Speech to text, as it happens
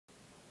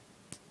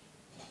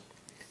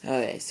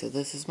Okay, so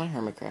this is my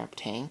hermit crab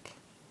tank.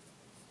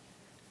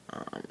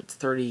 It's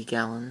 30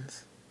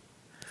 gallons.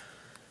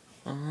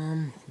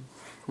 One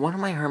of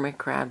my hermit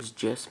crabs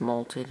just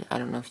molted. I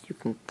don't know if you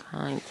can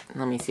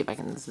let me see if I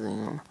can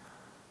zoom.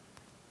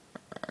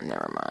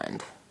 Never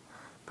mind.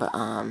 But,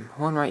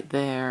 one right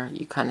there,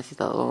 you kind of see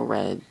the little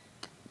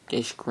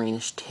reddish,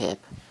 greenish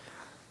tip.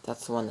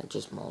 That's the one that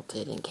just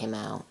molted and came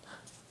out.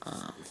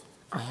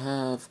 I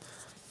have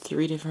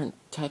 3 different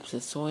types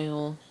of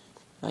soil.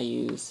 I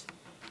use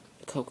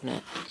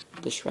coconut,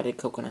 the shredded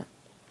coconut.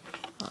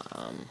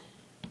 I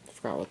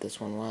forgot what this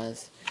one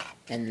was.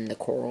 And the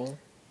coral,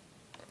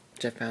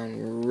 which I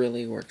found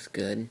really works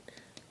good.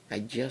 I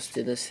just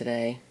did this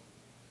today.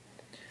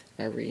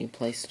 I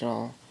replaced it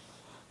all.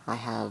 I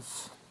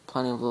have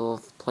plenty of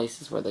little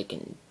places where they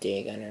can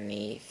dig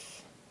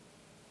underneath.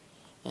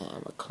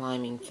 A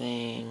climbing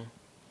thing,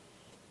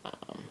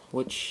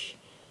 which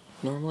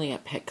normally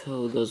at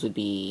Petco those would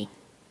be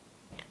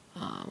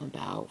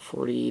about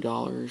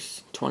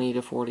 $40, 20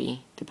 to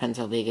 40, depends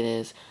how big it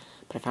is.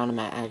 But I found them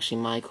at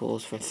actually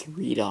Michael's for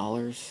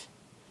 $3.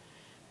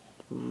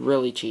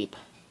 Really cheap.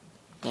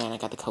 And I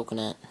got the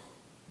coconut.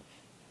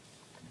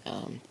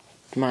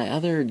 My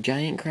other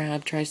giant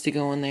crab tries to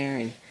go in there,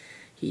 and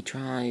he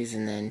tries,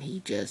 and then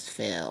he just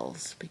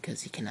fails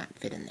because he cannot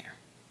fit in there.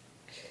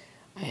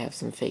 I have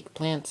some fake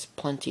plants,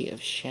 plenty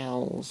of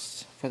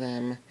shells for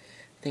them.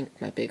 I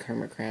think my big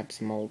hermit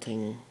crab's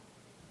molting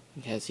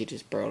because he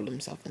just burrowed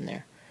himself in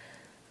there.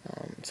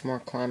 Some more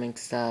climbing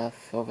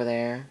stuff over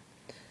there.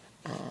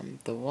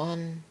 The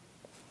one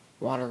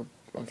water,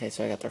 okay,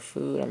 so I got their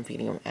food. I'm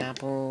feeding them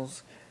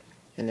apples.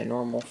 And their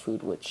normal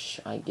food, which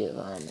I give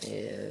them,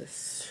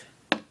 is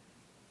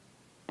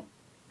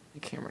the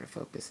camera to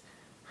focus.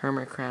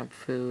 Hermit crab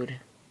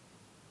food.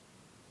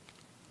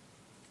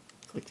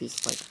 It's like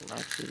these,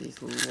 actually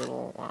these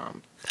little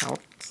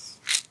pellets.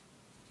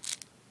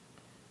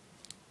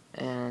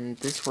 And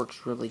this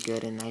works really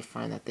good, and I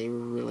find that they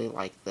really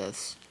like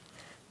this.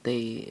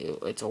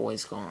 It's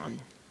always gone.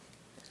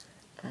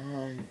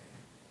 I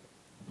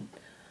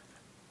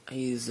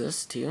use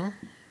this too.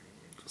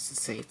 Just a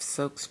safe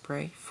soak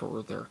spray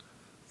for their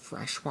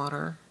fresh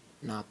water,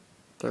 not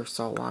their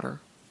salt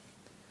water.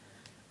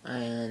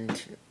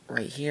 And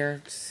right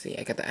here, see,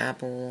 I got the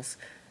apples.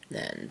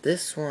 Then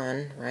this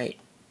one, right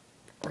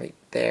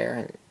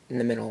there, in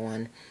the middle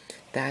one,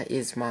 that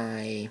is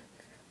my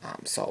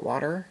salt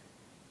water,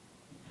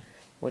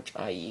 which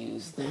I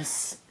use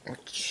this,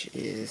 which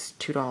is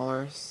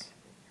 $2.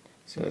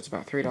 So it's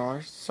about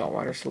 $3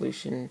 saltwater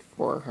solution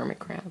for hermit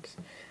crabs.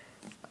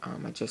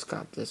 I just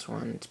got this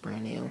one. It's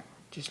brand new,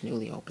 just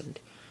newly opened.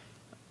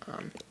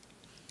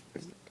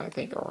 I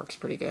think it works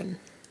pretty good.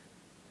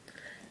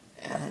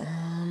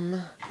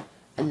 And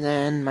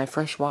then my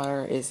fresh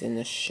water is in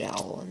the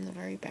shell in the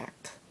very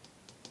back,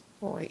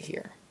 right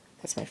here.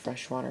 That's my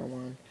freshwater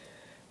one,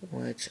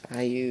 which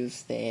I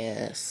use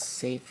the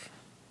safe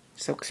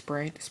soak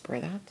spray to spray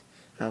that.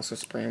 I also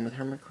spray them with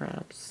hermit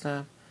crab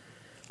stuff.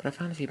 But I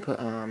found if you put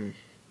in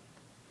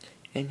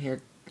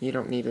here, you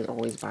don't need to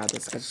always buy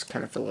this. I just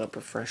kind of fill it up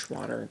with fresh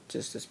water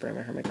just to spray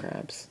my hermit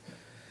crabs.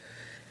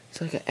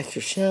 So I got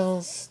extra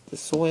shells, the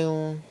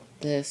soil,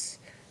 this.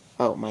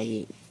 Oh,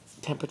 my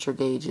temperature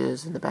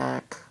gauges in the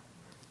back.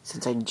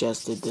 Since I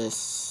just did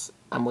this,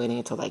 I'm waiting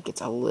until that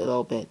gets a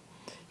little bit.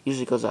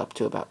 Usually goes up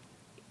to about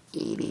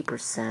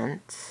 80%,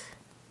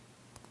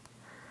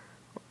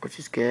 which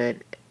is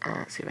good.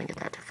 Let's see if I can get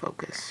that to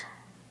focus.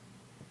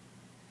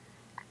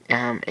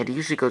 It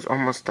usually goes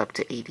almost up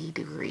to 80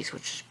 degrees,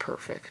 which is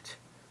perfect.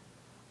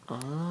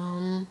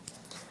 And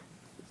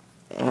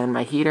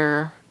my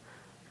heater,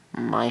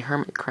 my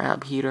hermit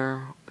crab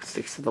heater,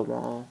 sticks to the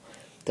wall.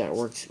 That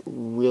works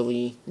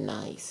really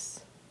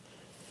nice.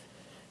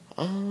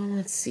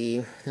 Let's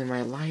see. Then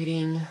my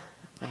lighting,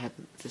 I have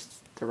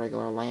just the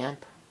regular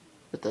lamp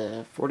with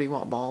the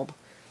 40-watt bulb,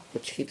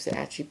 which keeps it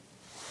actually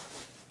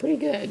pretty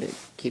good. It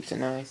keeps it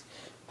nice.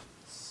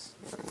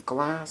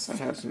 Glass, I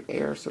have some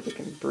air so they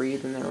can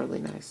breathe in there really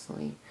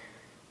nicely.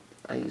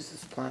 I use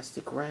this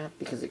plastic wrap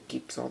because it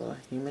keeps all the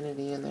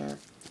humidity in there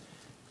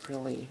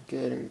really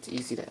good, and it's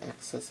easy to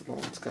accessible.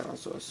 It's got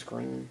also a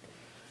screen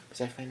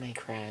because I find my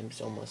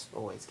crabs almost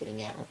always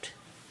getting out.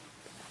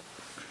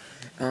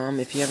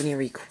 If you have any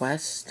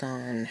requests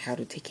on how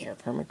to take care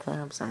of hermit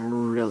crabs,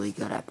 I'm really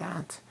good at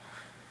that.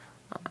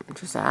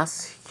 Just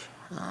ask.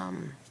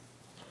 One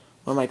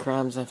of my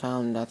crabs I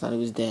found, I thought he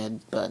was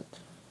dead, but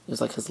it was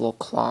like his little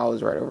claw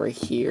was right over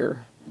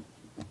here.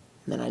 And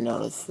then I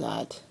noticed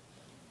that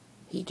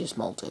he just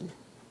molted.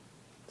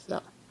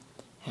 So,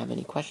 have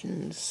any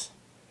questions,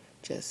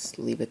 just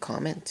leave a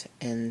comment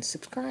and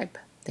subscribe.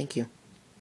 Thank you.